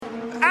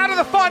out of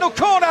the final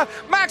corner.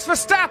 Max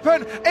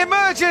Verstappen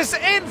emerges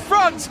in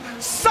front.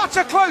 Such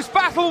a close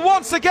battle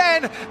once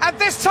again, and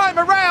this time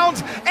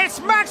around, it's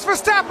Max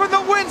Verstappen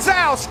that wins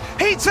out.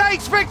 He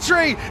takes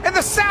victory in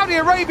the Saudi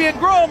Arabian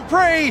Grand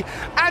Prix,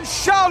 and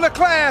Charles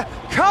Leclerc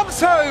comes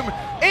home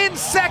in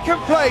second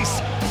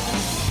place.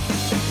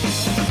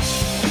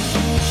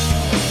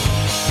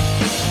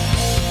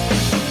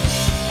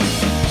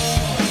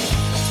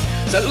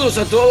 Saludos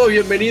a todos,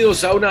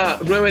 bienvenidos a una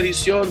nueva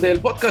edición del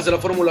podcast de la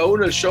Fórmula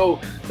 1, el show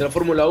de la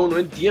Fórmula 1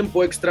 en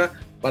tiempo extra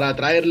para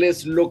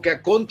traerles lo que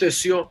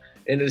aconteció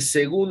en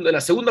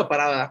la segunda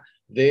parada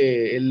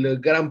del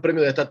Gran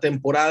Premio de esta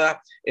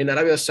temporada en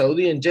Arabia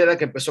Saudí, en Jeddah,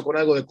 que empezó con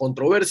algo de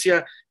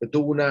controversia, que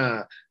tuvo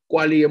una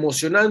quali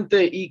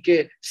emocionante y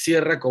que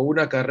cierra con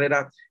una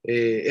carrera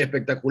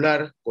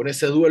espectacular, con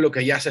ese duelo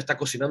que ya se está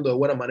cocinando de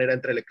buena manera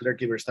entre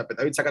Leclerc y Verstappen.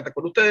 David Sakata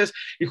con ustedes,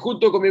 y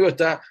junto conmigo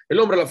está el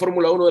hombre de la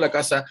Fórmula 1 de la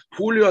casa,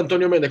 Julio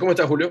Antonio Méndez. ¿Cómo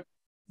estás, Julio?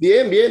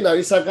 Bien,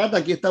 David Sakata,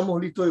 aquí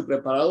estamos listos y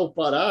preparados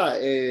para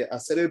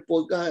hacer el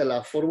podcast de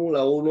la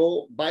Fórmula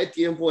 1 by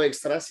tiempo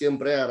extra,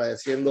 siempre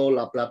agradeciendo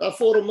la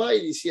plataforma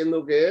y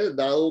diciendo que,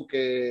 dado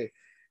que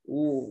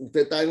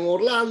usted está en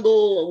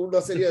Orlando, una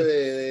serie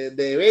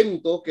de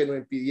eventos que nos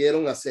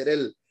impidieron hacer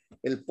el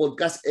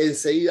podcast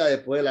enseguida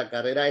después de la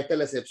carrera. Esta es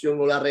la excepción,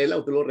 no la regla,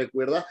 usted lo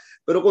recuerda,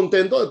 pero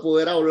contento de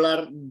poder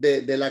hablar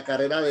de la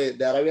carrera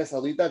de Arabia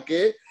Saudita,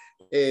 que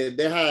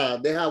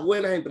deja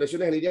buenas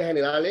impresiones en líneas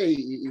generales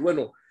y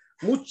bueno,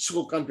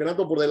 mucho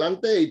campeonato por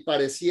delante, y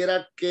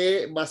pareciera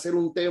que va a ser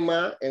un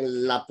tema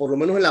por lo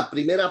menos en la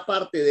primera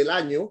parte del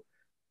año,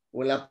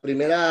 o en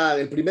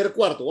el primer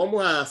cuarto.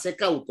 Vamos a ser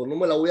cautos, no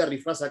me la voy a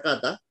rifar,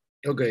 Sakata,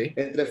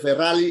 entre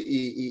Ferrari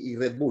y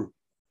Red Bull.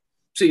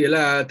 Sí,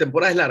 la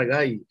temporada es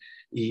larga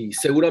y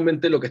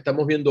seguramente lo que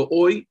estamos viendo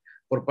hoy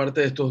por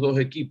parte de estos dos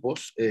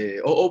equipos,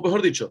 o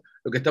mejor dicho,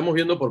 lo que estamos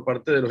viendo por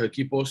parte de los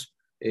equipos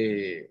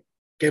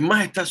que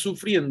más está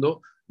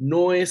sufriendo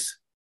no es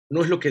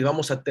lo que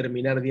vamos a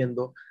terminar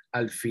viendo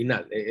al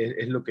final,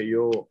 es lo que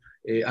yo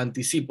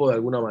anticipo de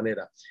alguna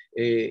manera.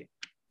 Y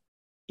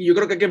yo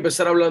creo que hay que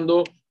empezar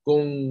hablando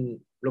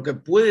con lo que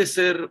puede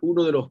ser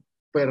uno de los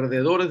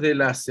perdedores de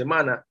la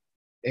semana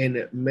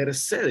en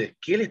Mercedes.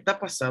 ¿Qué le está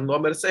pasando a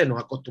Mercedes?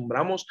 Nos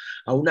acostumbramos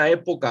a una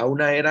época, a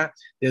una era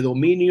de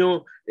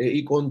dominio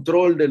y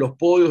control de los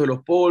podios, de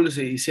los poles,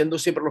 y siendo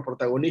siempre los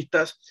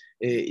protagonistas,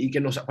 y que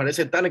nos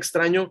parece tan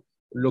extraño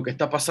lo que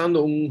está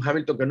pasando. Un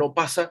Hamilton que no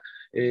pasa,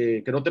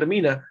 que no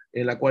termina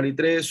en la quali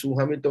 3,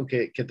 un Hamilton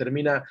que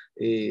termina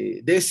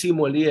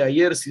décimo el día de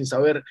ayer sin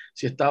saber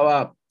si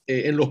estaba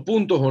en los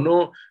puntos o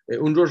no,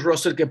 un George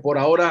Russell que por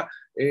ahora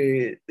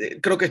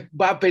creo que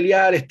va a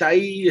pelear, está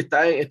ahí,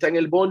 está en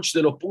el bunch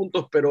de los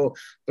puntos, pero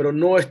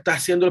no está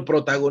siendo el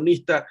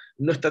protagonista,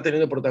 no está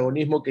teniendo el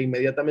protagonismo que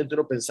inmediatamente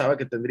uno pensaba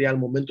que tendría al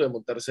momento de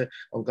montarse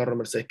a un carro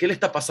Mercedes. ¿Qué le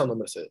está pasando a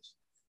Mercedes?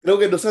 Creo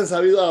que no se han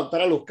sabido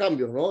adaptar a los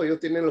cambios, ¿no? Ellos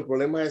tienen los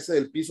problemas ese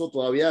del piso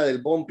todavía,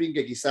 del bumping,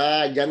 que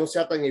quizá ya no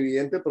sea tan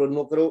evidente, pero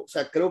no creo, o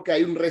sea, creo que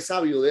hay un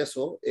resabio de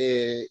eso.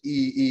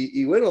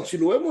 Y bueno, si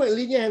lo vemos en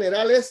líneas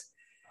generales,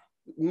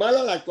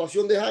 mala la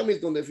actuación de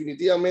Hamilton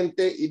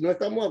definitivamente, y no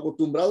estamos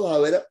acostumbrados a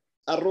ver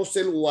a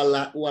Russell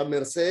o a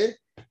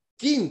Mercedes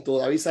quinto,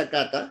 David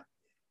Sakata,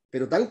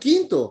 pero tan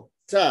quinto. O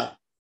sea,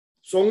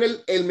 son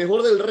el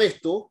mejor del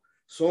resto,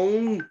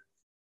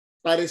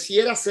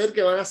 pareciera ser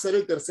que van a ser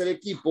el tercer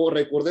equipo.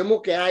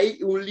 Recordemos que hay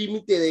un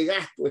límite de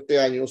gasto este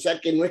año, o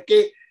sea que no es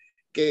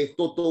que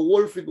Toto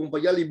Wolff y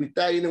compañía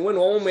limitada y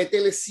bueno, vamos a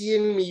meterle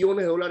 $100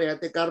 millones a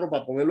este carro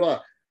para ponerlo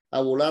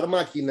a volar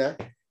máquina.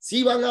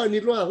 Sí van a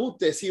venir los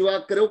ajustes,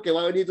 creo que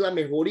va a venir la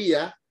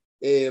mejoría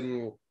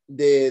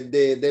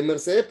de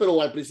Mercedes, pero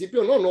al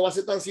principio no va a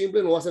ser tan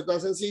simple, no va a ser tan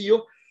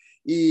sencillo,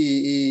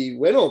 y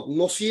bueno,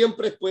 no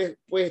siempre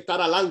puede estar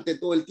adelante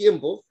todo el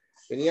tiempo.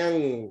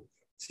 Tenían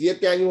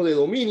 7 años de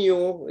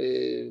dominio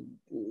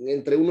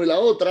entre uno y la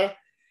otra,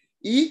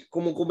 y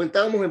como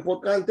comentábamos en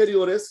podcasts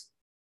anteriores,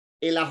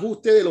 el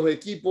ajuste de los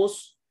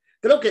equipos,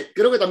 creo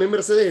que también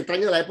Mercedes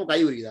extraña la época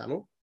híbrida,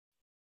 ¿no?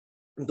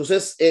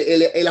 Entonces,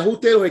 el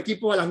ajuste de los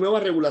equipos a las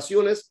nuevas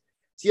regulaciones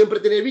siempre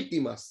tiene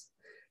víctimas.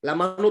 La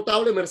más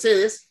notable,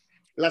 Mercedes;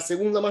 la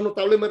segunda más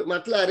notable,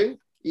 McLaren,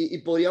 y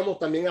podríamos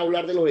también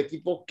hablar de los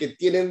equipos que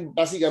tienen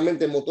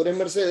básicamente motores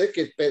Mercedes,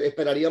 que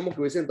esperaríamos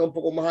que hubiesen estado un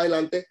poco más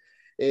adelante,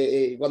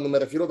 cuando me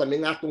refiero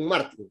también a Aston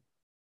Martin.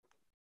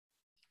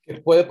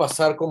 Que puede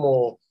pasar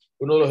como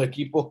uno de los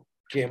equipos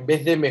que en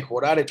vez de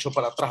mejorar echó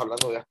para atrás,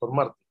 hablando de Aston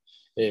Martin.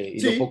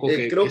 Sí,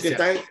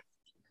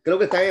 creo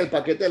que están en el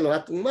paquete de los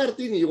Aston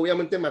Martin, y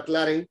obviamente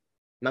McLaren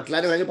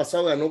el año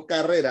pasado ganó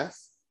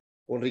carreras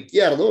con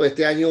Ricciardo,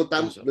 este año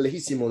tan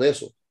lejísimo de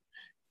eso.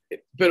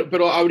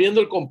 Pero abriendo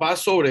el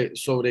compás sobre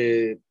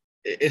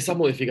esas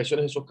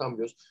modificaciones, esos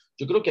cambios,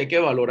 yo creo que hay que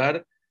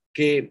valorar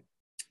que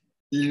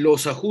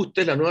los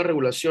ajustes, las nuevas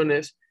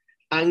regulaciones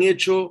han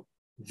hecho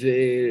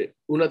de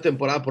una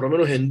temporada, por lo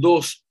menos en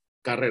 2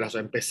 carreras, o sea,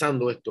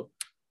 empezando esto,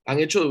 han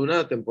hecho de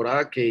una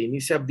temporada que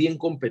inicia bien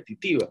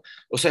competitiva.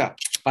 O sea,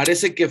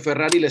 parece que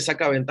Ferrari le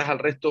saca ventaja al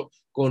resto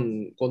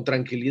con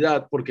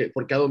tranquilidad porque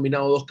ha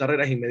dominado 2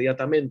 carreras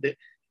inmediatamente,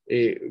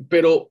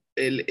 pero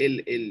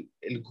el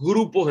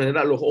grupo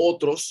general, los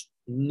otros,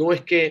 no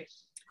es que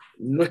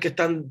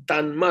están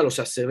tan mal, o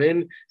sea, se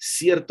ven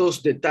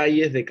ciertos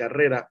detalles de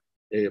carrera,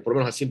 por lo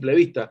menos a simple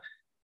vista,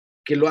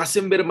 que lo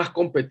hacen ver más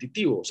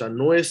competitivo. O sea,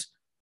 no es,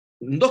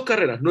 en 2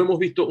 carreras no hemos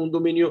visto un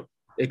dominio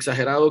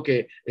exagerado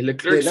que el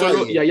Leclerc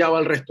solo y allá va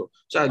el resto. O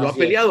sea, lo ha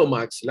peleado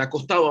Max, le ha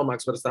costado a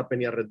Max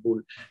Verstappen y a Red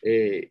Bull.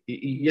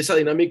 Y esa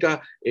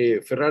dinámica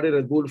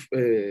Ferrari-Red Bull,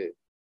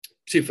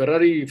 sí,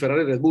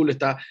 Ferrari-Red Bull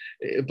está,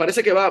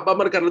 parece que va a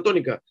marcar la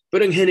tónica,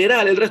 pero en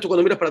general el resto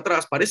cuando miras para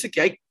atrás parece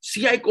que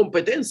sí hay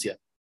competencia.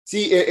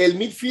 Sí, el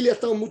midfield ha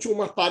estado mucho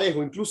más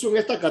parejo, incluso en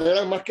esta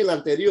carrera más que la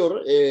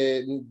anterior.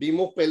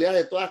 Vimos peleas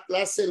de todas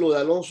clases, lo de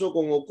Alonso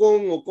con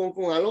Ocon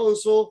con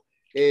Alonso,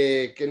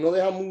 que no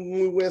deja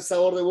muy buen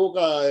sabor de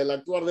boca el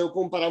actuar de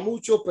Ocon para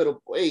muchos,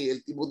 pero hey,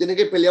 el tipo tiene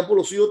que pelear por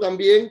lo suyo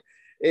también.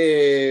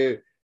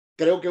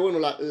 Creo que bueno,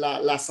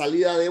 la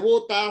salida de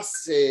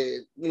Bottas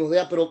nos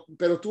deja,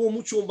 pero estuvo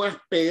mucho más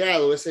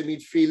pegado ese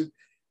midfield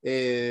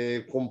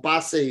con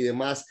pases y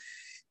demás.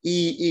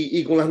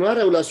 Y con las nuevas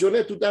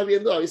regulaciones, tú estás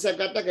viendo, David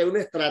Sakata, que hay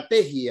una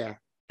estrategia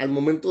al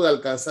momento de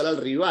alcanzar al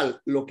rival.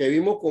 Lo que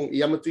vimos y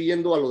ya me estoy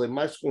yendo a lo de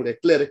Max con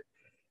Leclerc,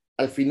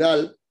 al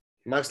final,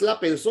 Max la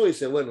pensó y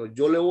dice, bueno,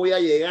 yo le voy a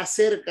llegar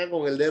cerca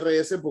con el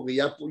DRS porque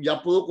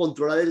ya puedo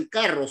controlar el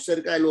carro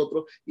cerca del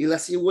otro y la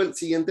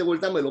siguiente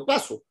vuelta me lo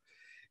paso.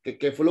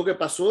 Que fue lo que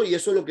pasó y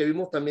eso es lo que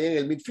vimos también en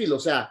el midfield. O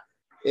sea,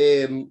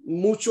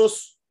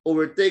 muchos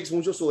overtakes,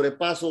 muchos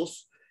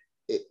sobrepasos,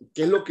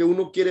 que es lo que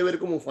uno quiere ver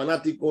como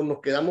fanático.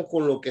 Nos quedamos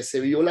con lo que se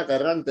vio en la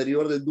carrera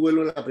anterior del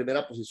duelo en la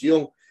primera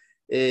posición.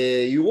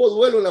 Y hubo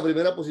duelo en la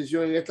primera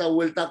posición en esta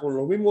vuelta con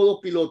los mismos 2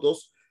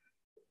 pilotos,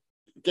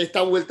 que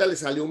esta vuelta le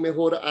salió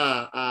mejor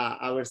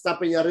a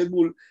Verstappen y a Red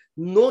Bull.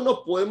 No nos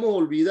podemos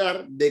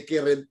olvidar de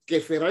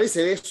que Ferrari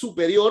se ve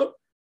superior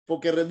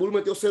porque Red Bull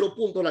metió 0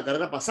 puntos en la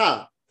carrera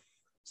pasada.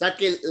 O sea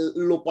que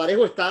lo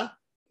parejo está.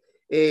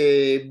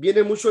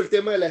 Viene mucho el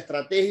tema de la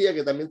estrategia,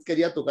 que también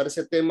quería tocar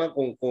ese tema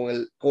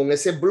con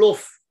ese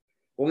bluff,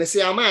 con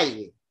ese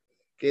amague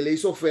que le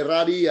hizo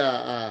Ferrari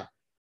a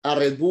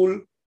Red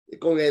Bull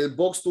con el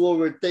box to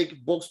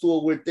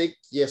overtake,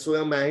 y eso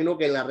me imagino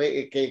que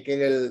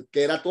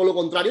era todo lo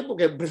contrario,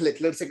 porque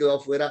Leclerc se quedó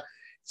afuera,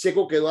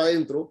 Checo quedó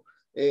adentro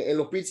en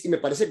los pits, y me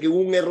parece que hubo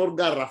un error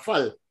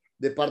garrafal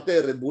de parte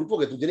de Red Bull,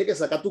 porque tú tienes que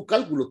sacar tus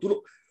cálculos.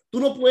 Tú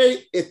no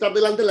puedes estar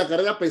delante de la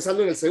carrera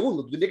pensando en el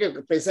segundo, tú tienes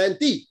que pensar en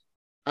ti.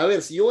 A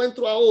ver, si yo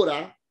entro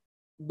ahora,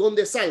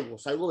 ¿dónde salgo?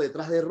 Salgo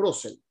detrás de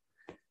Russell.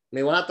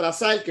 Me va a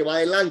atrasar, el que va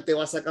adelante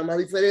va a sacar más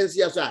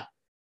diferencia. O sea,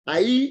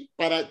 ahí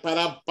para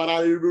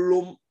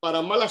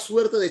mala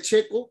suerte de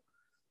Checo,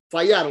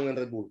 fallaron en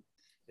Red Bull.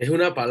 Es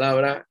una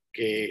palabra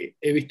que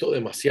he visto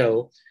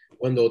demasiado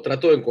cuando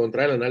trato de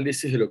encontrar el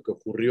análisis de lo que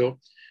ocurrió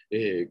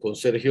con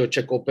Sergio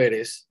Checo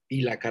Pérez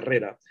y la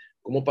carrera.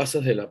 ¿Cómo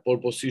pasas de la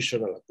pole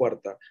position a la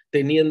cuarta,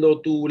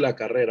 teniendo tú la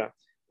carrera?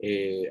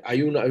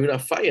 Hay una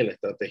falla en la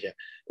estrategia.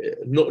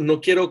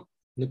 No quiero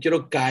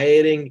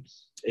caer en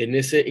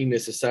ese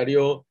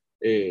innecesario, o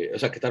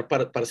sea, que estar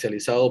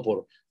parcializado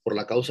por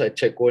la causa de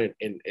Checo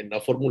en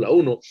la Fórmula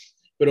 1,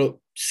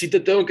 pero sí te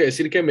tengo que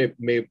decir que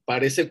me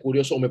parece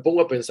curioso, o me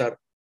pongo a pensar,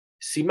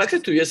 si Max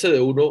estuviese de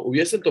 1,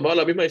 ¿hubiesen tomado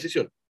la misma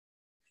decisión?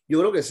 Yo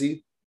creo que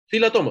sí. ¿Sí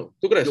la toman?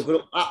 ¿Tú crees? Yo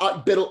creo,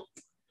 pero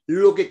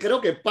lo que creo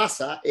que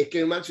pasa es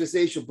que Max hubiese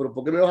dicho, pero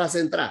 ¿por qué me vas a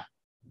hacer entrar?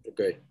 Ok.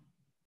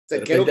 De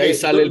repente ahí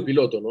sale el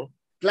piloto, ¿no?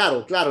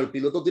 Claro, el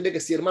piloto tiene que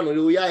decir, hermano,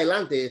 yo voy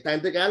adelante, esta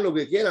gente que hagan lo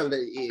que quieran,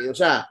 o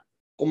sea,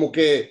 como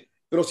que,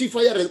 pero sí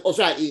falla, o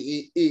sea,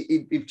 y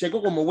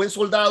Checo como buen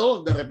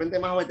soldado, de repente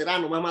más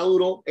veterano, más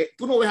maduro,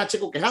 tú no ves a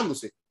Checo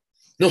quejándose.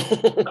 No.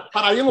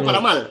 Para bien o para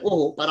mal,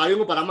 ojo, para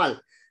bien o para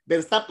mal.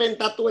 Verstappen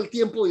está todo el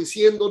tiempo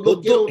diciendo, no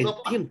quiero,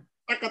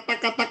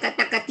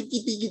 taca,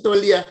 tiqui, todo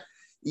el día,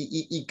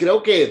 y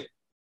creo que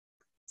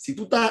si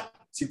tú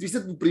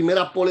hiciste tu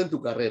primera pole en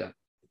tu carrera,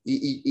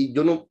 y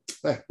yo no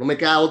me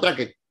queda otra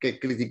que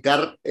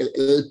criticar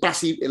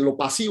lo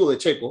pasivo de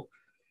Checo,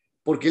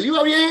 porque él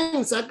iba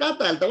bien,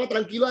 Sakata, él estaba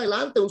tranquilo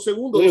adelante, un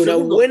segundo. Una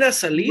buena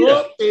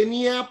salida. No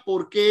tenía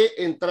por qué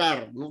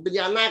entrar, no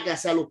tenía nada que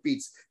hacer a los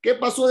pits. ¿Qué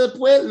pasó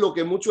después? Lo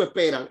que muchos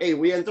esperan. Hey,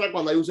 voy a entrar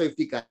cuando hay un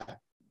safety car.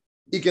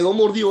 Y quedó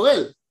mordido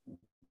él.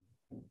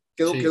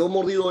 Quedó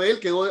mordido él,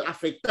 quedó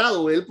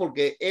afectado él,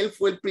 porque él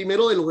fue el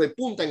primero de los de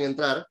punta en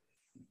entrar.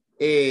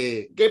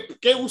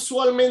 ¿Qué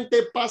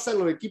usualmente pasa en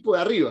los equipos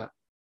de arriba?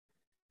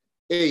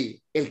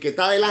 El que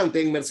está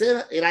adelante en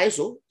Mercedes era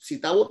eso. Si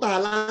está Bottas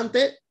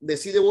adelante,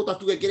 decide Bottas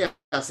tú qué quieres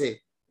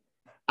hacer.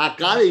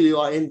 Acá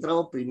debió haber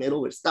entrado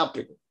primero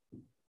Verstappen,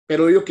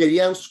 pero ellos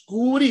querían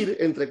cubrir,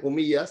 entre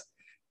comillas,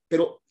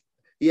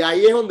 y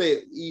ahí es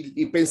donde,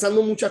 y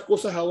pensando muchas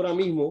cosas ahora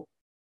mismo,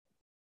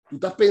 tú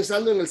estás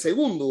pensando en el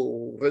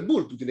segundo Red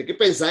Bull, tú tienes que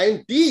pensar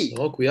en ti.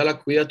 No,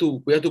 cuida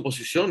tu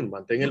posición,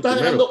 mantén el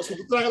primero. Si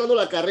tú estás ganando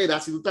la carrera,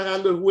 si tú estás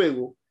ganando el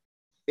juego,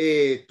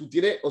 tú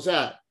tienes, o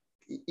sea,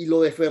 y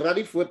lo de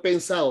Ferrari fue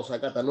pensado,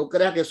 Sakata. No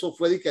creas que eso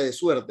fue de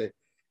suerte.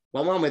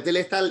 Vamos a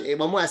meterle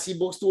vamos a decir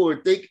box to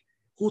overtake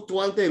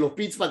justo antes de los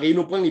pits para que ellos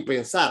no puedan ni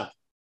pensar.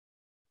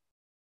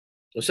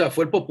 O sea,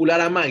 fue el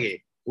popular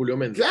amague, Julio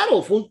Méndez.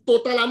 Claro, fue un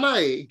total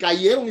amague. Y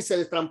cayeron y se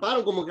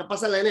destramparon, como que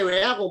pasa en la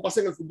NBA, como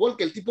pasa en el fútbol,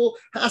 que el tipo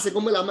se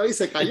come la amague y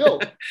se cayó.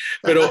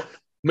 Pero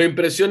me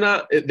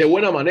impresiona de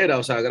buena manera,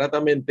 o sea,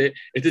 gratamente,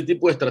 este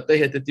tipo de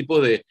estrategia, este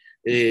tipo de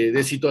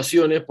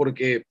situaciones,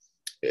 porque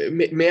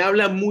me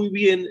habla muy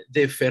bien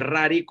de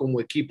Ferrari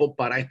como equipo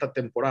para esta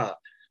temporada.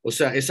 O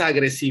sea, esa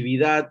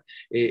agresividad,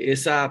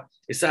 esa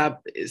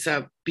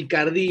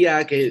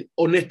picardía que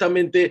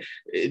honestamente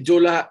yo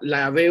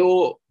la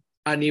veo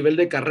a nivel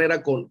de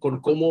carrera con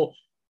cómo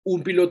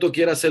un piloto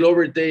quiere hacer el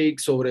overtake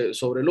sobre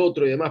el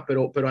otro y demás,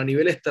 pero a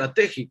nivel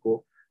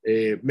estratégico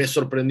me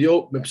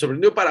sorprendió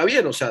para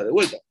bien, o sea, de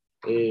vuelta.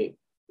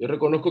 Yo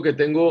reconozco que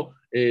tengo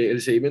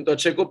el seguimiento a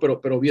Checo,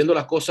 pero viendo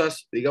las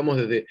cosas, digamos,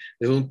 desde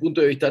un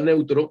punto de vista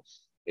neutro,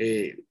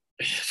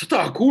 eso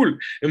estaba cool.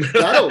 En verdad,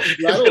 claro,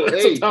 claro. En verdad,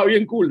 eso estaba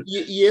bien cool.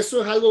 Y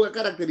eso es algo que ha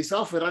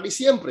caracterizado a Ferrari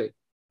siempre.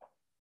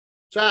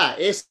 O sea,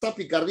 esta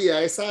picardía,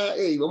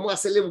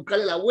 vamos a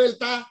buscarle la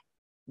vuelta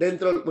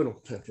dentro,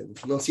 bueno,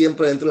 no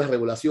siempre dentro de las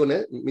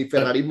regulaciones, mi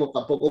ferrarismo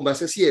tampoco me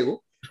hace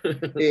ciego,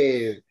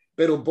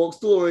 pero box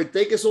to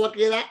overtake, eso va a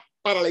quedar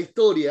para la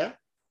historia,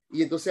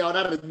 y entonces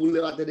ahora Red Bull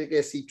le va a tener que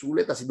decir,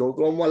 chuleta, si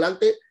nosotros vamos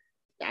adelante,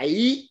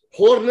 ahí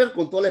Horner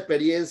con toda la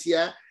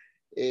experiencia,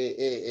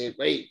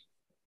 estamos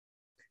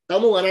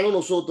ganando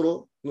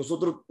nosotros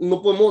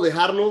no podemos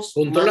dejarnos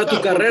controla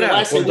tu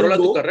carrera.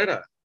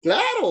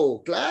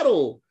 Claro,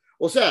 claro.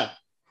 O sea,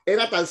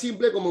 era tan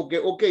simple como que,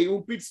 ok,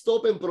 un pit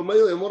stop en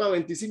promedio demora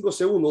 25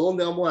 segundos,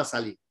 ¿dónde vamos a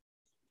salir?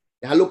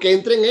 Déjalo que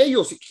entren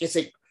ellos,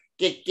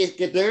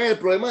 que tengan el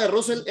problema de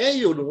Russell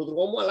ellos, nosotros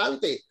vamos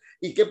adelante.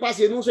 ¿Y qué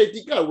pasa en un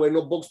safety car?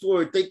 Bueno, box to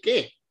overtake,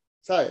 ¿qué?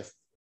 ¿Sabes?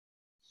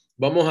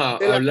 Vamos a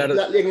hablar...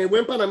 en el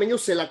buen panameño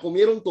se la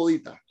comieron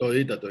todita.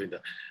 Todita.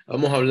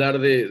 Vamos a hablar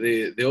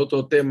de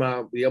otro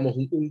tema, digamos,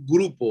 un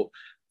grupo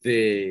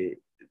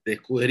de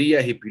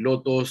escuderías y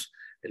pilotos,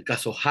 el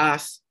caso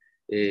Haas,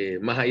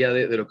 más allá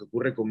de lo que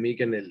ocurre con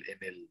Mick en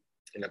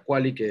la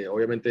quali, que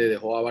obviamente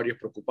dejó a varios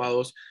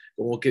preocupados,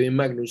 como Kevin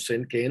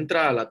Magnussen, que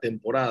entra a la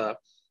temporada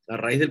a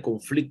raíz del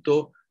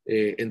conflicto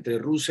entre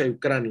Rusia y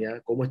Ucrania,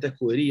 como esta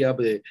escudería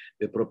de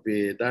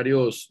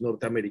propietarios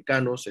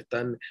norteamericanos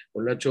están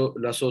con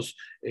lazos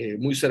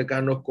muy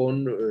cercanos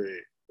con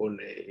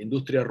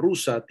industria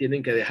rusa,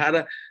 tienen que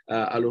dejar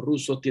a los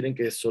rusos, tienen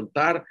que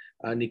soltar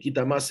a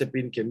Nikita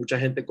Mazepin, que mucha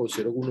gente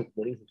consideró como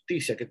una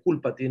injusticia. ¿Qué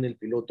culpa tiene el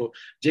piloto?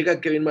 Llega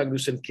Kevin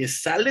Magnussen, que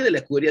sale de la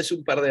escudería hace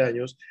un par de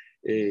años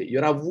y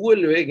ahora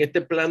vuelve en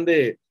este plan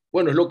de,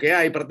 bueno, es lo que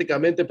hay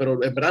prácticamente,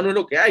 pero en verdad no es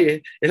lo que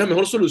hay, es la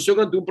mejor solución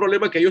ante un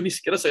problema que ellos ni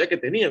siquiera sabían que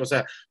tenían. O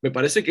sea, me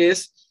parece que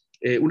es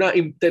una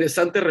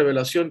interesante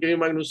revelación Kevin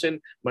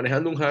Magnussen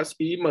manejando un Haas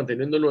y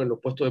manteniéndolo en los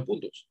puestos de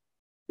puntos.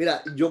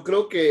 Mira, yo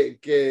creo que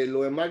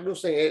lo de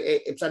Magnussen,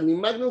 o sea, ni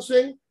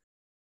Magnussen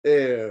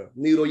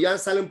ni Grosjean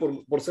salen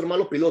por ser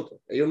malos pilotos.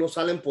 Ellos no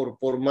salen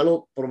por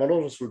malos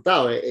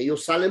resultados.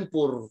 Ellos salen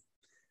por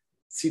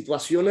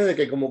situaciones de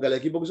que como que el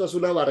equipo quiso hacer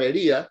una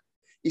barrería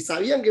y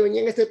sabían que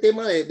venía en este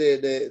tema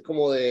de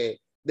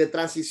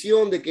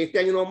transición, de que este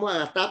año no vamos a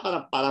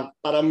gastar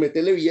para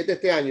meterle billete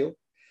este año.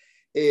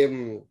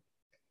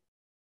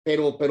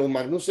 Pero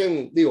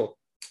Magnussen,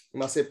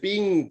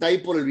 Mazepin está ahí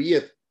por el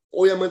billete.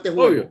 Obviamente es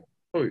bueno.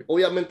 Obvio.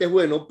 Obviamente es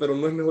bueno, pero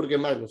no es mejor que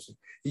Magnussen.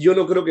 Y yo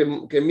no creo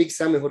que Mick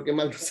sea mejor que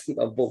Magnussen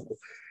tampoco.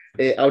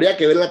 Habría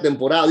que ver la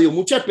temporada.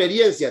 Mucha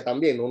experiencia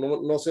también.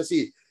 No sé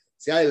si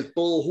sea del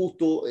todo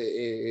justo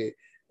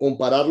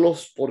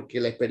compararlos, porque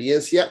la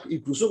experiencia,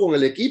 incluso con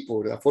el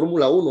equipo, la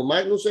Fórmula 1,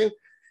 Magnussen,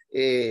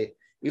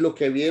 y los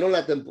que vieron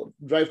la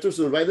Drive to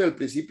Survive desde el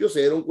principio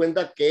se dieron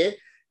cuenta que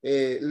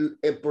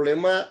el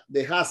problema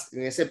de Haas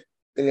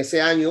en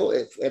ese año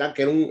era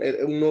que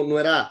no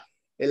era...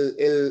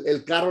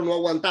 El carro no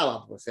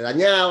aguantaba, pues se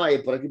dañaba y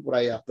por aquí y por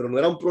allá, pero no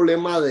era un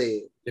problema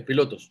de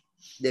pilotos.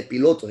 De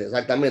pilotos,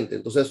 exactamente.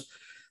 Entonces,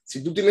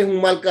 si tú tienes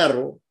un mal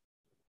carro,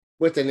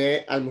 puedes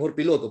tener al mejor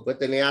piloto, puedes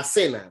tener a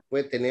Senna,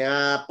 puedes tener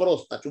a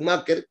Prost, a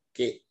Schumacher, o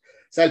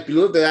sea, el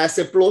piloto te da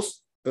ese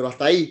plus, pero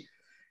hasta ahí.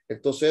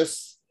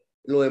 Entonces,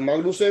 lo de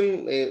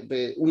Magnussen,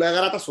 una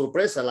grata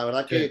sorpresa. La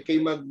verdad que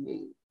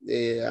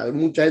a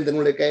mucha gente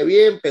no le cae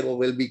bien,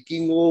 pero el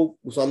vikingo,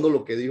 usando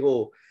lo que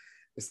dijo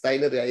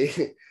Steiner de ahí,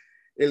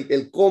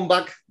 el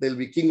comeback del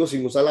vikingo,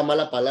 sin usar la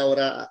mala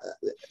palabra,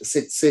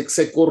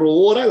 se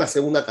corrobora en la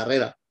segunda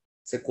carrera.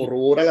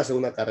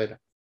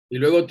 Y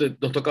luego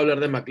nos toca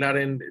hablar de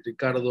McLaren,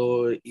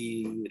 Ricardo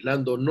y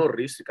Lando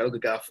Norris. Ricardo, que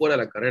queda fuera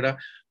de la carrera,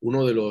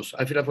 uno de los,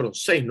 al final fueron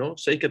 6, ¿no?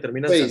 6 que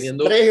terminan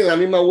saliendo. 3 en la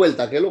misma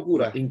vuelta, qué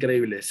locura.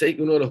 Increíble, 6,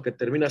 uno de los que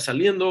termina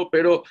saliendo,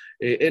 pero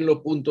en los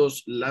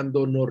puntos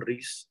Lando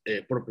Norris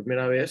por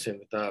primera vez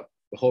en esta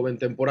joven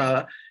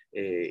temporada.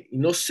 Y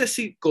no sé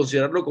si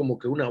considerarlo como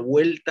que una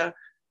vuelta,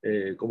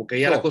 como que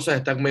ya las cosas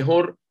están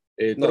mejor.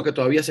 Creo que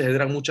todavía se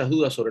generan muchas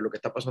dudas sobre lo que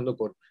está pasando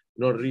con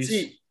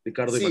Norris,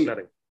 Ricardo y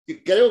McLaren.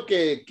 creo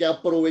que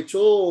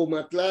aprovechó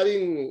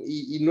McLaren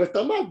y no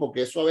está mal,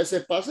 porque eso a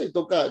veces pasa y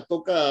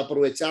toca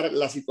aprovechar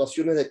las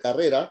situaciones de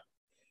carrera.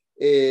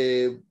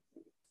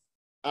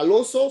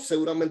 Alonso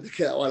seguramente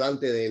quedaba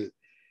delante de él.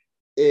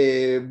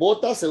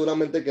 Bottas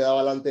seguramente quedaba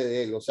delante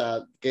de él. O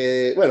sea,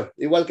 que bueno,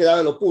 igual quedaban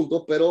en los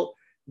puntos, pero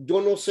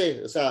yo no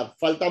sé, o sea,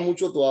 falta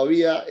mucho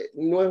todavía.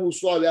 No es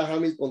usual a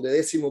Hamilton de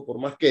décimo, por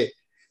más que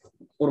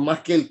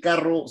el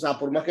carro, o sea,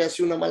 por más que haya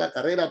sido una mala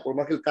carrera, por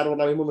más que el carro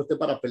ahora mismo no esté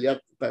para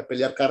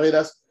pelear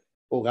carreras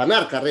o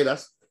ganar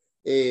carreras,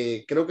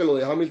 creo que lo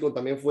de Hamilton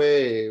también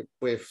fue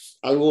pues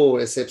algo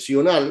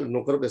excepcional,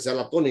 no creo que sea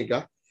la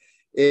tónica.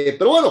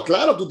 Pero bueno,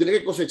 claro, tú tienes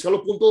que cosechar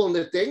los puntos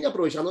donde estén,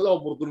 aprovechando las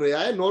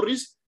oportunidades.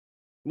 Norris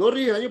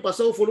el año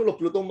pasado fue uno de los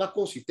pilotos más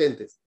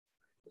consistentes.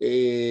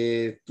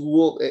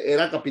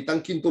 Era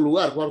capitán quinto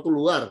lugar, cuarto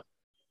lugar,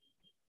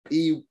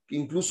 y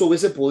incluso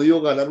hubiese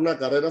podido ganar una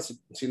carrera,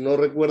 si no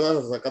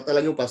recuerdas, Sakata el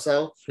año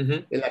pasado,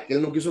 en la que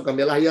él no quiso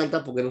cambiar las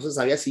llantas porque no se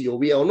sabía si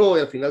llovía o no,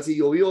 y al final sí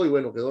llovió y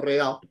bueno, quedó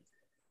regado.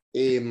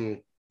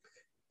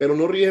 Pero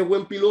Norris es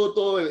buen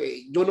piloto,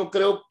 yo no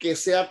creo que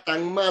sea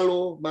tan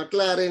malo.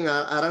 McLaren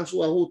harán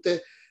sus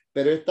ajustes,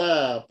 pero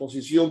esta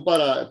posición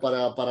para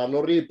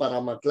Norris,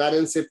 para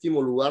McLaren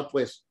séptimo lugar,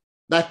 pues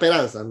da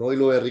esperanza, ¿no? Y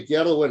lo de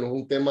Ricciardo, bueno, es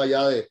un tema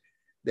ya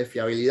de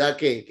fiabilidad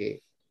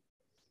que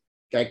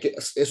hay que,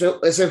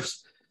 ese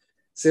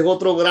es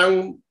otro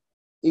gran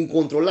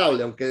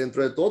incontrolable, aunque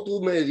dentro de todo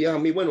tú me dirías a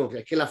mí, bueno,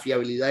 es que la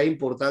fiabilidad es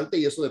importante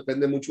y eso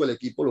depende mucho del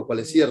equipo, lo cual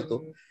es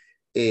cierto.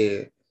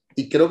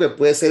 Y creo que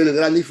puede ser el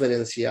gran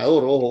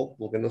diferenciador, ojo,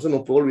 porque no se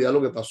nos puede olvidar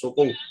lo que pasó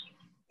con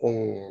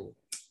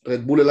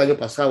Red Bull el año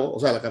pasado, o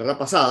sea, la carrera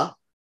pasada.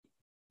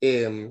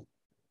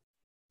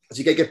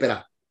 Así que hay que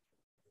esperar.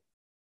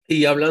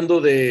 Y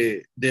hablando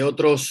de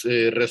otros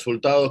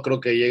resultados,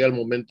 creo que llega el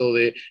momento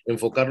de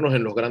enfocarnos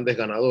en los grandes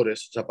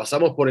ganadores. O sea,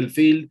 pasamos por el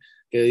field,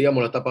 que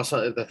digamos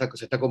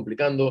se está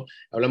complicando,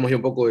 hablamos ya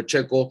un poco de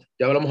Checo,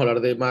 ya hablamos a hablar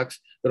de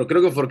Max, pero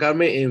creo que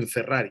enfocarme en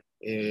Ferrari,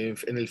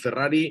 en el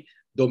Ferrari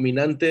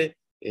dominante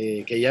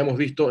que ya hemos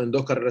visto en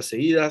 2 carreras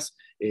seguidas.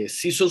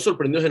 Sí son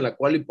sorprendidos en la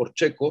quali por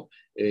Checo,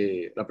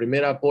 la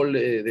primera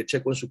pole de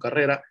Checo en su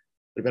carrera,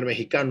 primer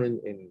mexicano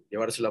en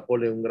llevarse la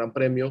pole en un gran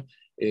premio.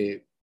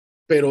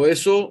 Pero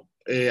eso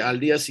al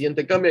día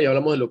siguiente cambia y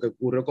hablamos de lo que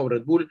ocurrió con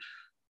Red Bull,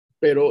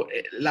 pero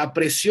la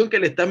presión que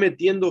le está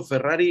metiendo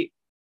Ferrari,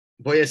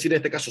 voy a decir en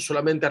este caso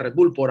solamente a Red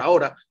Bull por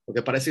ahora,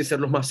 porque parece ser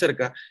los más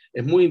cerca,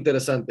 es muy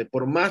interesante.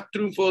 Por más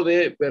triunfo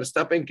de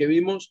Verstappen que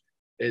vimos,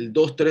 el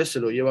 2-3 se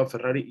lo lleva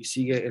Ferrari y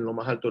sigue en lo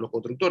más alto de los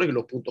constructores y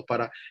los puntos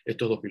para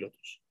estos 2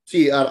 pilotos.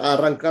 Sí,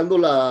 arrancando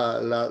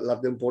la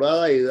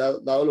temporada y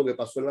dado lo que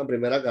pasó en la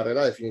primera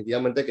carrera,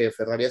 definitivamente que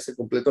Ferrari hace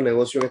completo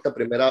negocio en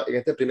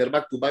este primer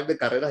back-to-back de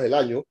carreras del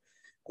año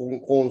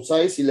con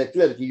Sainz y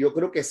Leclerc. Y yo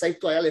creo que Sainz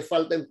todavía le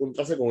falta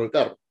encontrarse con el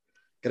carro.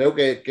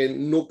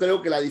 No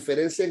creo que la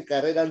diferencia en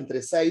carrera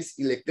entre Sainz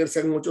y Leclerc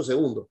sean 8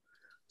 segundos. O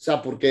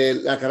sea, porque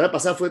la carrera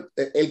pasada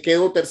él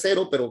quedó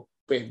tercero, pero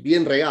pues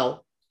bien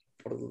regado,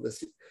 por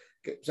decir.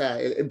 O sea,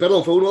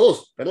 perdón, fue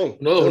 1-2, perdón.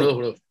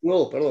 1-2.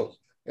 1-2, perdón.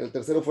 El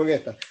tercero fue en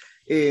esta.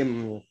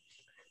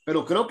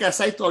 Pero creo que a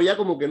Sainz todavía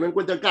como que no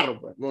encuentra el carro.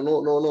 Pues.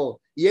 No.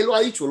 Y él lo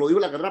ha dicho, lo dijo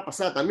la carrera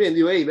pasada también.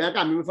 Dijo, hey, ve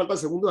acá, a mí me faltan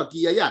segundos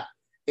aquí y allá.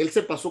 Él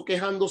se pasó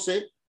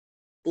quejándose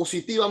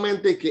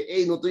positivamente que,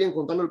 hey, no estoy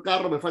encontrando el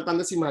carro, me faltan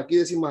décimas aquí,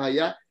 décimas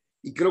allá.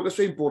 Y creo que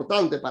eso es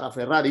importante para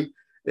Ferrari,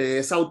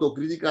 esa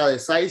autocrítica de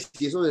Sainz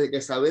y eso de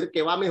que saber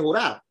que va a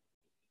mejorar.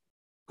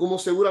 Como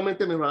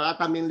seguramente mejorará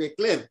también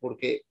Leclerc,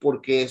 porque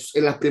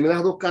en las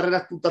primeras 2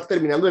 carreras tú estás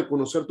terminando de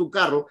conocer tu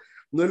carro.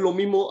 No es lo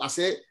mismo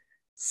hacer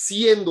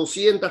 100,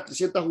 200,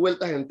 300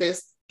 vueltas en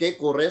test que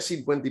correr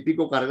 50 y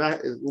pico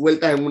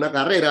vueltas en una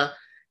carrera.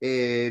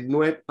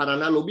 No es para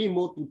nada lo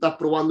mismo. Tú estás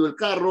probando el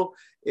carro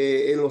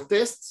en los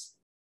tests,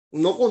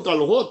 no contra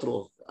los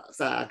otros. O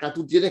sea, acá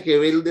tú tienes que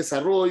ver el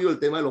desarrollo, el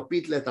tema de los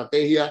pits, la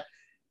estrategia.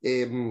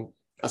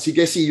 Así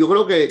que sí, yo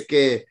creo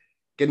que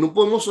no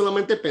podemos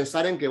solamente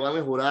pensar en que va a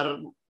mejorar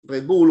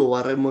Red Bull o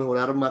va a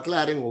mejorar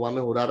McLaren o va a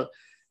mejorar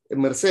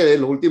Mercedes.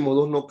 Los últimos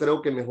 2 no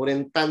creo que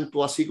mejoren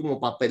tanto así como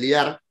para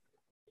pelear,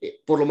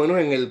 por lo menos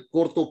en el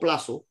corto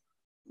plazo.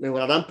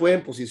 Mejorarán pues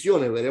en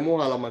posiciones.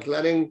 Veremos a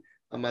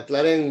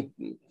McLaren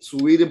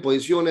subir en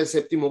posiciones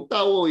séptimo,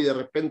 octavo y de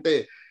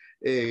repente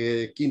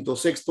quinto,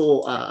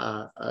 sexto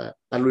a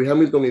Lewis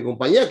Hamilton y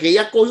compañía, que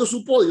ya cogió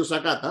su podio,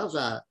 Sakata. O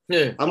sea,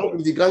 estamos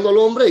criticando al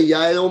hombre y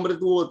ya el hombre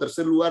tuvo el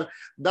tercer lugar,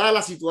 dada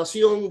la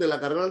situación de la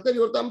carrera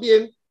anterior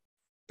también,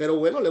 pero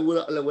bueno, le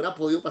hubiera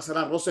podido pasar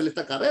a Russell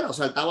esta carrera. O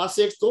sea, estaba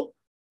sexto,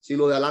 si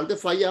los de adelante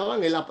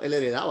fallaban, él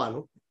heredaba,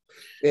 ¿no?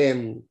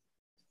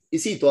 Y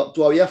sí,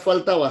 todavía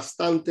falta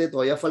bastante,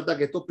 todavía falta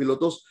que estos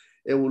pilotos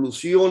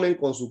evolucionen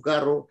con su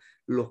carro,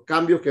 los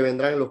cambios que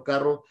vendrán en los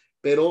carros,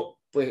 pero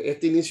pues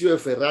este inicio de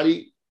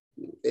Ferrari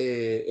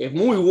es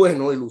muy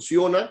bueno,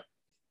 ilusiona,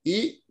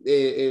 y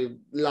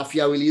la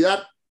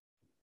fiabilidad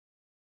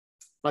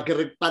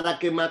para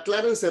que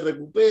McLaren se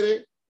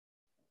recupere,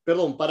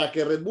 perdón, para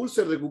que Red Bull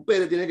se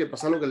recupere, tiene que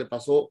pasar lo que le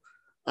pasó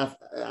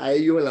a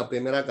ellos en la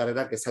primera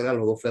carrera, que salgan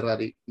los 2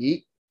 Ferrari.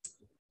 Y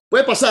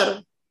Puede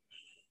pasar,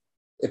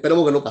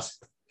 esperemos que no pase.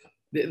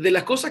 De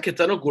las cosas que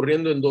están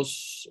ocurriendo en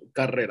dos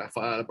carreras,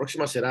 la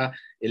próxima será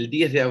el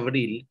 10 de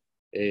abril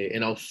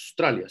en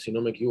Australia, si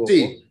no me equivoco,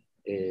 Sí.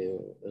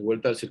 en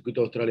vuelta al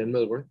circuito de Australia en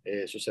Melbourne,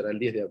 eso será el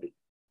 10 de abril.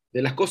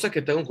 De las cosas que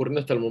están ocurriendo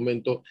hasta el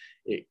momento,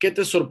 ¿qué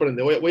te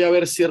sorprende? Voy a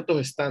ver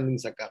ciertos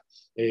standings acá,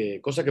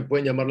 cosas que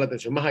pueden llamar la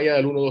atención, más allá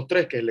del 1, 2,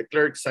 3, que es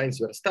Leclerc, Sainz,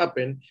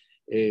 Verstappen,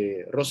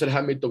 Russell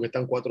Hamilton que está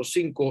en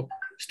 4-5,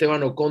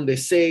 Esteban Ocon de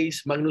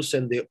 6,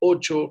 Magnussen de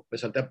 8, me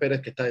salté a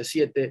Pérez que está de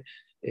 7,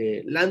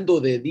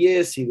 Lando de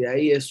 10 y de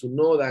ahí es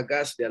Tsunoda,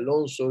 Gasly,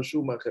 Alonso,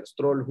 Schumacher,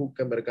 Stroll,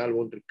 Hülkenberg,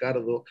 Albon,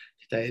 Ricardo,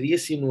 está de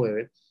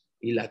 19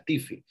 y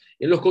Latifi.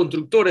 En los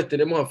constructores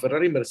tenemos a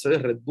Ferrari,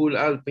 Mercedes, Red Bull,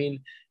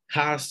 Alpine,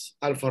 Haas,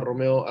 Alfa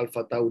Romeo,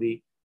 Alfa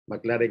Tauri,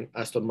 McLaren,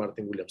 Aston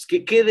Martin, Williams.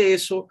 ¿Qué de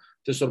eso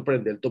te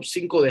sorprende? ¿El top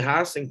 5 de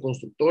Haas en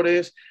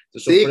constructores? ¿Te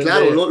sorprende? Sí,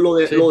 claro,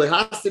 Sí. lo de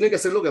Haas tiene que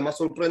ser lo que más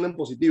sorprende en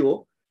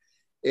positivo,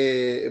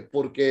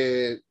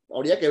 porque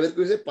habría que ver qué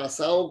hubiese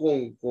pasado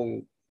con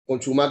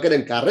Schumacher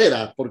en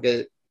carrera,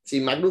 porque si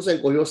Magnussen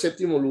cogió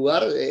séptimo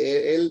lugar,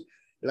 él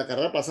en la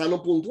carrera pasada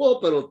no puntuó,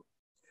 pero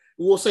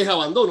hubo 6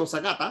 abandonos,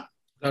 Sakata,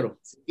 Claro.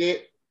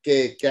 que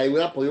ahí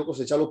hubiera podido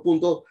cosechar los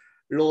puntos.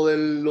 Lo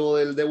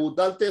del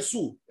debutante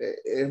Su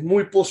es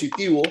muy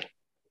positivo,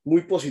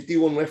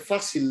 no es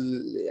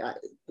fácil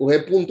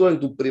coger puntos en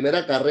tu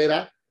primera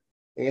carrera,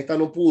 en esta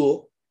no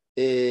pudo.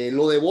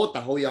 Lo de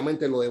Bottas,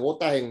 obviamente, lo de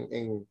Bottas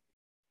en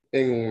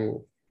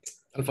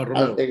Alfa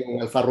Romeo.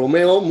 en Alfa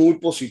Romeo, muy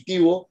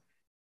positivo.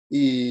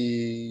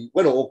 Y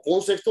bueno,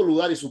 con sexto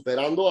lugar y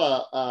superando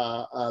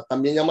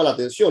también llama la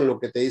atención, lo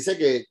que te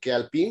dice que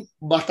Alpine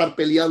va a estar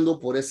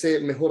peleando por ese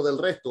mejor del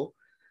resto,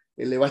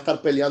 le va a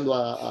estar peleando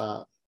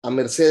a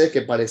Mercedes,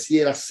 que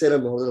pareciera ser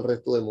el mejor del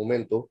resto de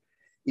momento,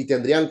 y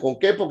tendrían con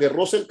qué, porque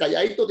Russell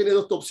calladito tiene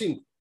 2 top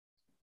 5.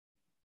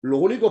 Los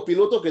únicos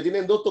pilotos que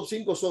tienen 2 top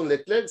 5 son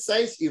Leclerc,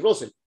 Sainz y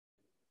Russell.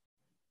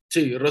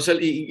 Sí,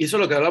 Russell, y eso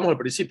es lo que hablamos al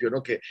principio,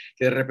 ¿no? Que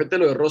de repente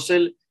lo de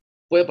Russell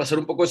puede pasar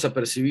un poco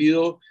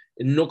desapercibido.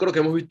 No creo que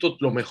hemos visto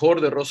lo mejor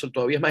de Russell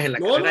todavía, es más en la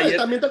carrera Él ayer.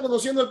 también está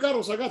conociendo el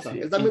carro, Sakata. Sí,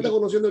 Él también está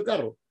conociendo el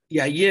carro. Y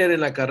ayer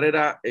en la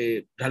carrera,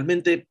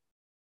 realmente,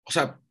 o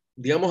sea,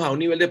 digamos a un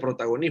nivel de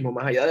protagonismo,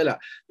 más allá de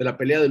la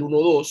pelea del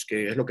 1-2,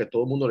 que es lo que a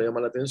todo el mundo le llama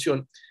la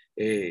atención,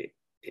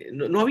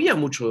 no había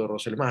mucho de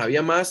Russell, más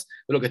había más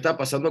de lo que estaba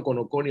pasando con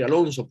Ocon y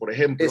Alonso, por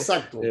ejemplo.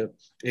 Exacto.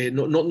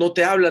 No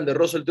te hablan de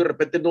Russell, tú de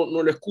repente no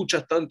lo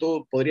escuchas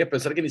tanto, podrías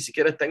pensar que ni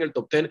siquiera está en el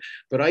top 10,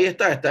 pero ahí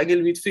está en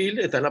el midfield,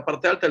 está en la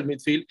parte alta del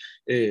midfield,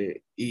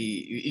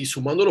 y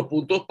sumando los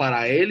puntos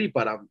para él y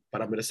para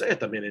Mercedes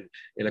también en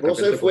la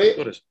campeonato de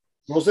constructores.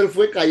 Russell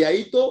fue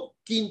calladito,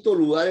 quinto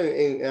lugar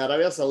en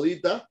Arabia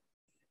Saudita,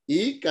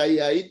 y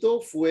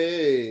calladito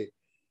fue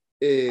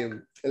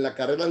en la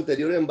carrera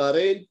anterior en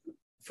Bahrein,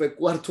 fue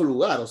cuarto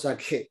lugar, o sea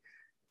que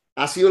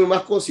ha sido el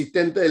más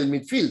consistente del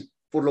midfield,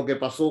 por lo que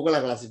pasó con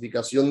la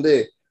clasificación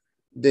que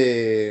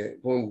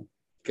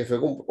fue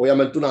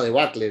obviamente una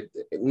debacle.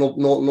 No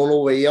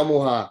lo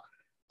veíamos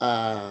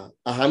a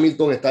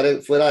Hamilton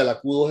estar fuera de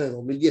la Q2 de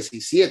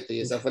 2017,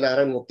 y esa fue la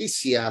gran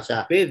noticia. O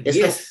sea,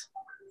 P10.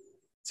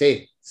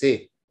 Sí.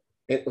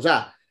 O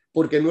sea,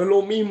 porque no es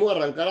lo mismo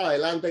arrancar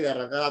adelante que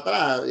arrancar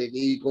atrás.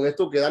 Y con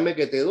esto que dame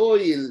que te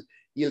doy,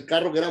 y el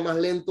carro que era más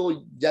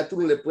lento, ya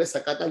tú no le puedes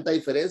sacar tanta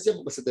diferencia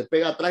porque se te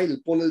pega atrás y le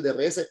pone el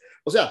DRS.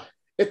 O sea,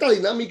 estas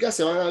dinámicas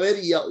se van a ver,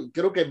 y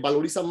creo que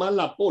valorizan más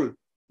la pole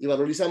y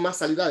valorizan más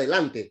salir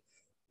adelante.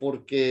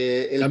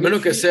 Porque a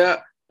menos que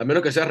sea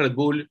Red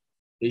Bull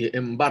y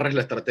embarres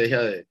la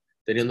estrategia de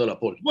teniendo la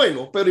pole.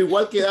 Bueno, pero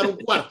igual quedaron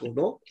cuartos,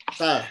 ¿no? O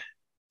sea,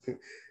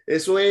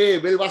 eso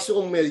es ver el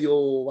vaso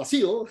medio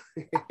vacío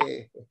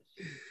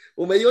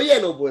o medio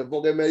lleno, pues,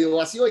 porque medio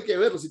vacío hay que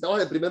verlo. Si estabas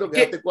de primero,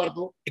 quedaste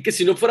cuarto. Es que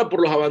si no fuera por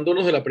los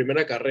abandonos de la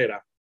primera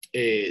carrera,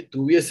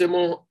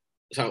 tuviésemos, o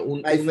sea,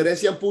 la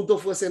diferencia en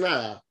puntos fuese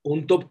nada.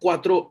 Un top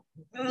 4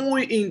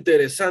 muy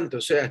interesante,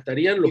 o sea,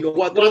 estarían los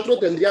cuatro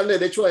tendrían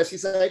derecho a decir,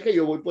 ¿sabes qué?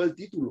 Yo voy por el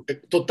título.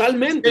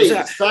 Totalmente. Hey,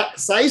 o sea,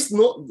 Sainz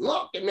no,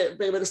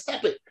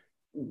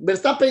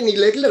 Verstappen y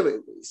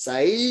Leclerc,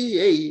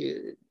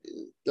 Sainz,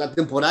 la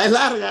temporada es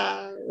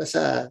larga, o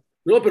sea.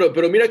 No,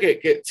 pero mira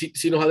que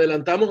si nos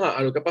adelantamos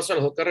a lo que pasa en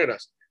las dos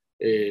carreras,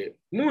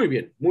 muy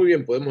bien,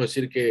 podemos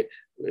decir que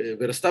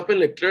Verstappen,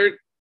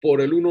 Leclerc por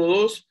el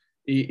 1-2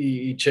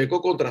 y Checo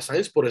contra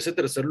Sainz por ese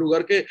tercer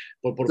lugar que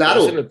por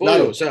claro, en el podio.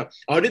 Claro. O sea,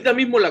 ahorita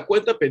mismo la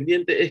cuenta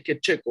pendiente es que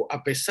Checo,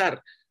 a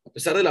pesar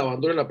del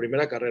abandono en la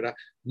primera carrera,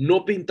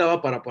 no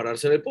pintaba para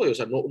pararse en el podio, o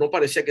sea, no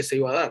parecía que se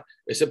iba a dar.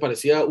 Ese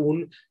parecía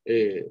un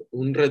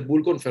Red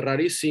Bull con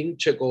Ferrari sin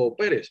Checo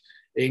Pérez.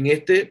 En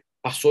este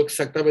pasó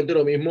exactamente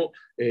lo mismo.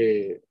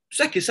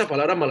 Sabes que esa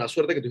palabra mala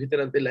suerte que tú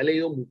dijiste antes la he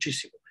leído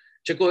muchísimo.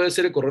 Checo debe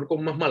ser el corredor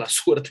con más mala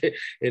suerte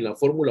en la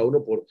Fórmula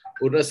 1 por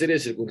una serie de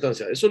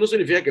circunstancias. Eso no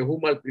significa que es un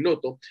mal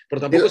piloto,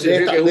 pero tampoco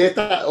significa que es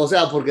un... o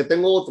sea, porque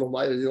tengo otros,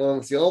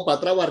 si vamos para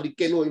atrás,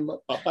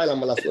 Barrichello, papá de la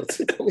mala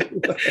suerte.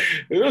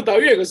 No, está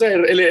bien, o sea,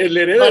 el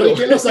heredero.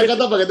 Barrichello,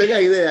 Sakata, para que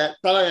tengas idea,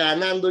 estaba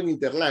ganando en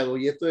Interlagos,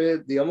 y esto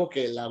es, digamos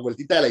que la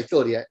vueltita de la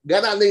historia.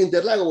 Ganando en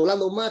Interlagos,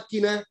 volando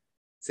máquina,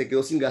 se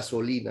quedó sin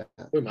gasolina.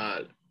 Muy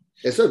mal.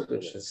 Eso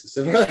es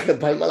una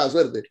mala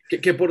suerte.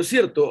 Que por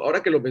cierto,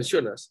 ahora que lo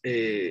mencionas,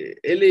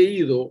 he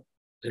leído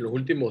en los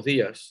últimos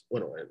días,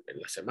 bueno,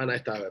 en la semana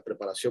esta de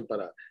preparación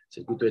para el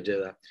circuito de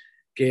Jeddah,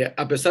 que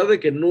a pesar de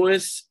que no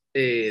es,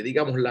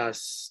 digamos,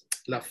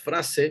 la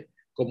frase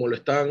como lo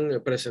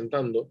están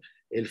presentando,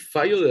 el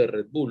fallo de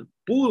Red Bull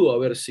pudo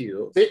haber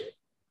sido... Sí,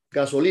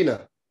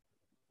 gasolina.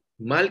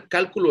 Mal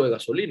cálculo de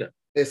gasolina.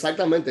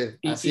 Exactamente,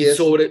 así es.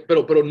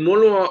 Pero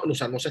no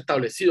se ha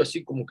establecido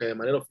así como que de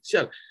manera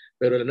oficial,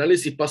 pero el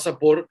análisis pasa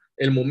por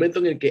el momento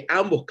en el que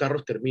ambos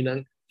carros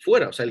terminan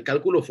fuera, o sea, el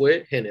cálculo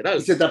fue general.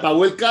 Y se te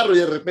apagó el carro y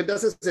de repente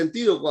hace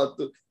sentido, cuando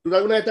tú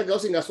alguna vez te has quedado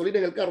sin gasolina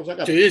en el carro,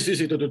 Sakata.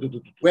 Sí.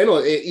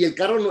 Bueno, y el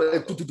carro,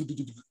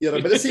 y de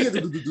repente sigue,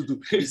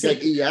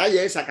 y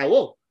ya se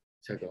acabó.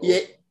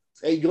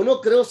 Y yo no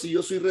creo, si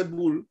yo soy Red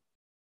Bull,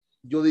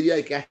 yo diría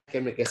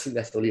que me quedé sin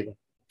gasolina.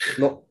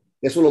 No.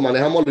 Eso lo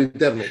manejamos a lo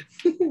interno.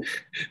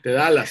 Te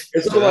da alas.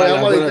 Eso lo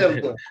manejamos a lo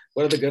interno.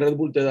 Acuérdate que Red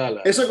Bull te da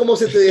alas. Eso es como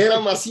si te dijera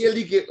Maciel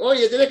y que,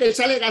 oye, tienes que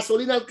echarle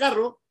gasolina al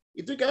carro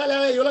y tú que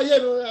dale, yo la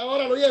lleno,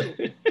 ahora lo lleno.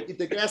 Y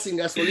te quedas sin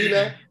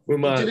gasolina. Muy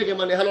mal. Tienes que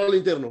manejarlo a lo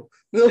interno.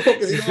 No,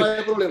 porque si no va a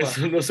haber problema.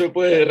 Eso no se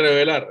puede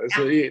revelar.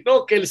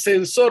 No, que el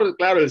sensor,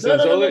 claro, el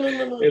sensor,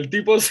 el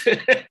tipo,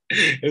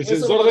 el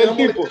sensor del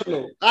tipo.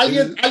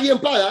 Alguien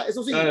paga,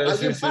 eso sí,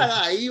 alguien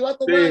paga, ahí va a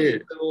tomar,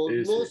 pero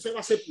no se va a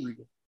hacer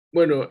público.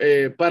 Bueno,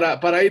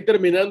 para ir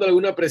terminando,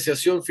 alguna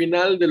apreciación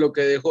final de lo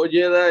que dejó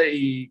Jeddah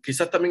y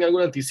quizás también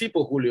algún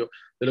anticipo, Julio,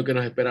 de lo que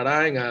nos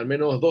esperará en al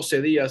menos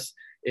 12 días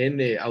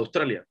en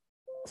Australia.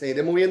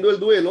 Seguiremos viendo el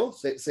duelo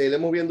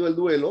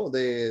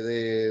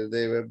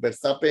de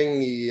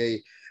Verstappen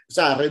o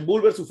sea, Red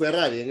Bull versus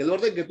Ferrari, en el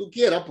orden que tú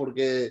quieras,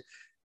 porque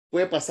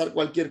puede pasar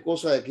cualquier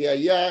cosa de aquí a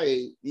allá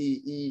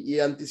y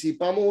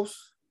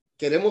anticipamos,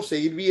 queremos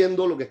seguir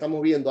viendo lo que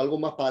estamos viendo, algo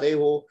más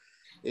parejo,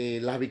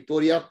 las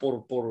victorias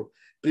por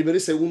primero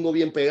y segundo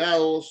bien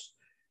pegados.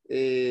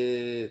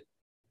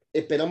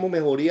 Esperamos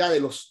mejoría de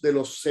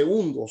los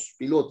segundos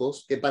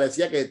pilotos, que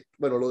parecía que,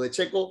 bueno, lo de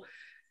Checo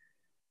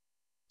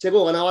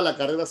ganaba la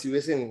carrera si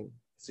hubiesen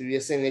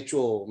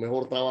hecho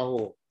mejor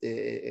trabajo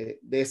de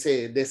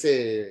ese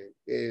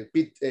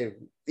pit,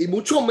 y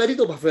mucho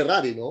mérito para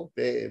Ferrari, ¿no?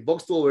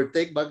 Box to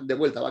overtake de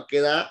vuelta va a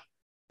quedar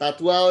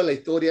tatuado en la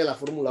historia de la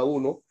Fórmula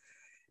 1.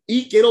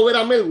 Y quiero ver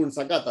a Melbourne,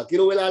 Sakata,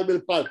 quiero ver a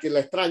Albert Park, que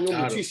la extraño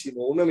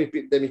muchísimo, una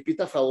de mis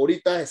pistas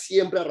favoritas,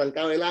 siempre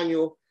arrancaba el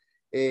año,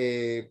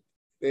 es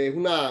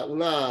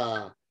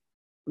una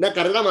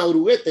carrera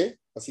madruguete,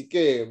 así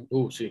que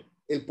sí.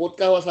 El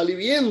podcast va a salir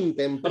bien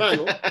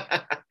temprano.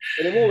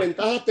 Tenemos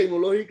ventajas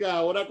tecnológicas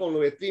ahora con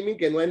los streaming,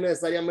 que no es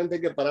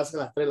necesariamente que pararse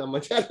a las 3 de la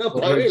mañana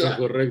para verla.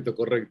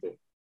 Correcto.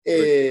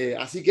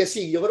 Así que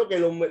sí, yo creo que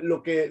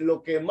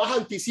lo que más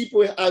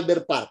anticipo es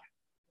Albert Park.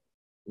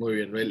 Muy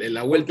bien,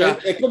 la vuelta.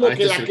 Es como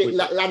que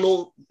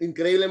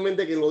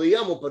increíblemente que lo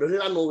digamos, pero es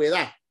la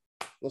novedad.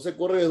 No se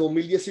corre de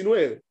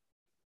 2019.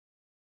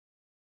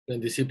 El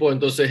anticipo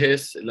entonces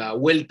es la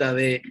vuelta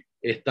de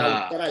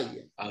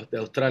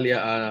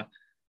Australia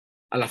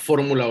a la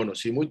Fórmula 1.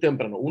 Sí, muy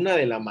temprano, 1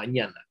 de la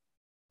mañana.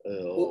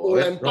 O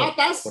la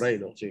empatas. No, por ahí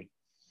no, sí.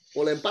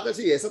 O la empatas,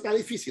 sí, esa está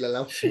difícil.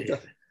 Sí,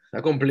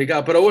 está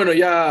complicada, pero bueno,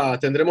 ya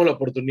tendremos la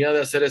oportunidad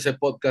de hacer ese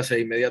podcast e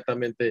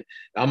inmediatamente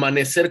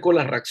amanecer con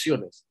las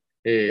reacciones.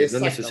 No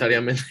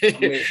necesariamente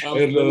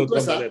verlo de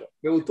otra manera.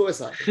 Me gustó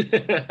esa.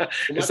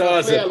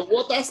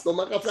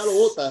 Tomar café a los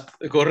botas.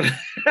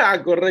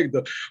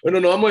 Correcto. Bueno,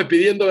 nos vamos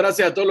despidiendo.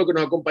 Gracias a todos los que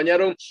nos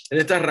acompañaron en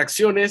estas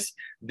reacciones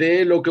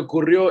de lo que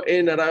ocurrió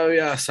en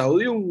Arabia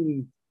Saudí.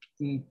 Un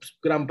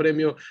gran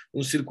premio,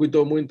 un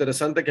circuito muy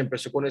interesante que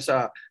empezó con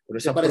esa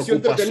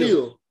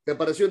preocupación. ¿Te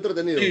pareció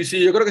entretenido?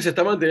 Sí, yo creo que se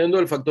está manteniendo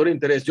el factor de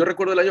interés. Yo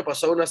recuerdo el año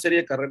pasado una serie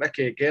de carreras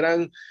que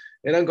eran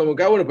como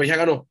que, bueno, pues ya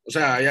ganó. O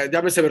sea,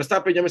 llámese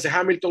Verstappen, llámese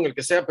Hamilton, el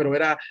que sea, pero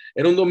era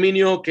un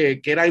dominio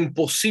que era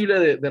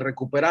imposible de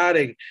recuperar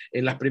en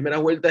las primeras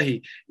vueltas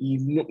y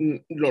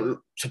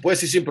se puede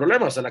decir sin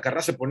problemas. O sea, la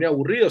carrera se ponía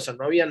aburrida, o sea,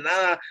 no había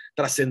nada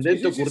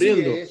trascendente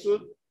ocurriendo.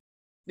 Eso,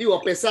 digo,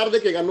 a pesar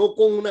de que ganó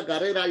con una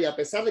carrera y a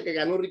pesar de que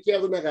ganó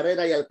Ricciardo una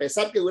carrera y a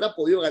pesar que hubiera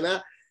podido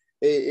ganar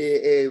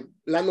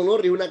Lando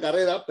Norris una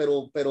carrera,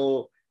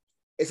 pero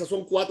esas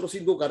son 4 o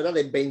 5 carreras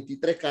de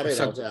 23 carreras.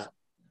 Exacto. O sea,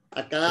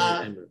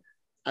 acá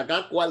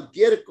acá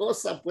cualquier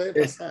cosa puede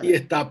pasar. Y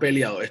está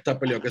peleado,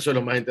 que eso es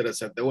lo más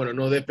interesante. Bueno,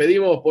 nos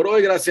despedimos por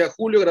hoy. Gracias,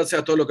 Julio.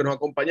 Gracias a todos los que nos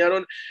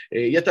acompañaron.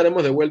 Ya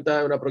estaremos de vuelta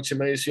en una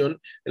próxima edición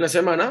en la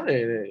semana,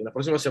 en las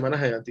próximas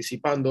semanas,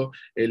 anticipando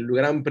el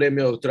Gran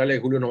Premio de Australia.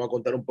 Julio nos va a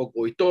contar un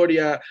poco de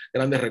historia,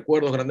 grandes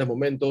recuerdos, grandes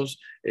momentos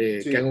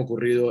que han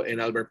ocurrido en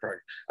Albert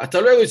Park.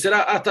 Hasta luego y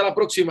será hasta la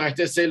próxima.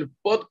 Este es el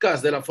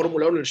podcast de la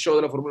Fórmula 1, el show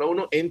de la Fórmula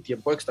 1 en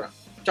tiempo extra.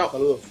 Chao.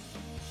 Saludos.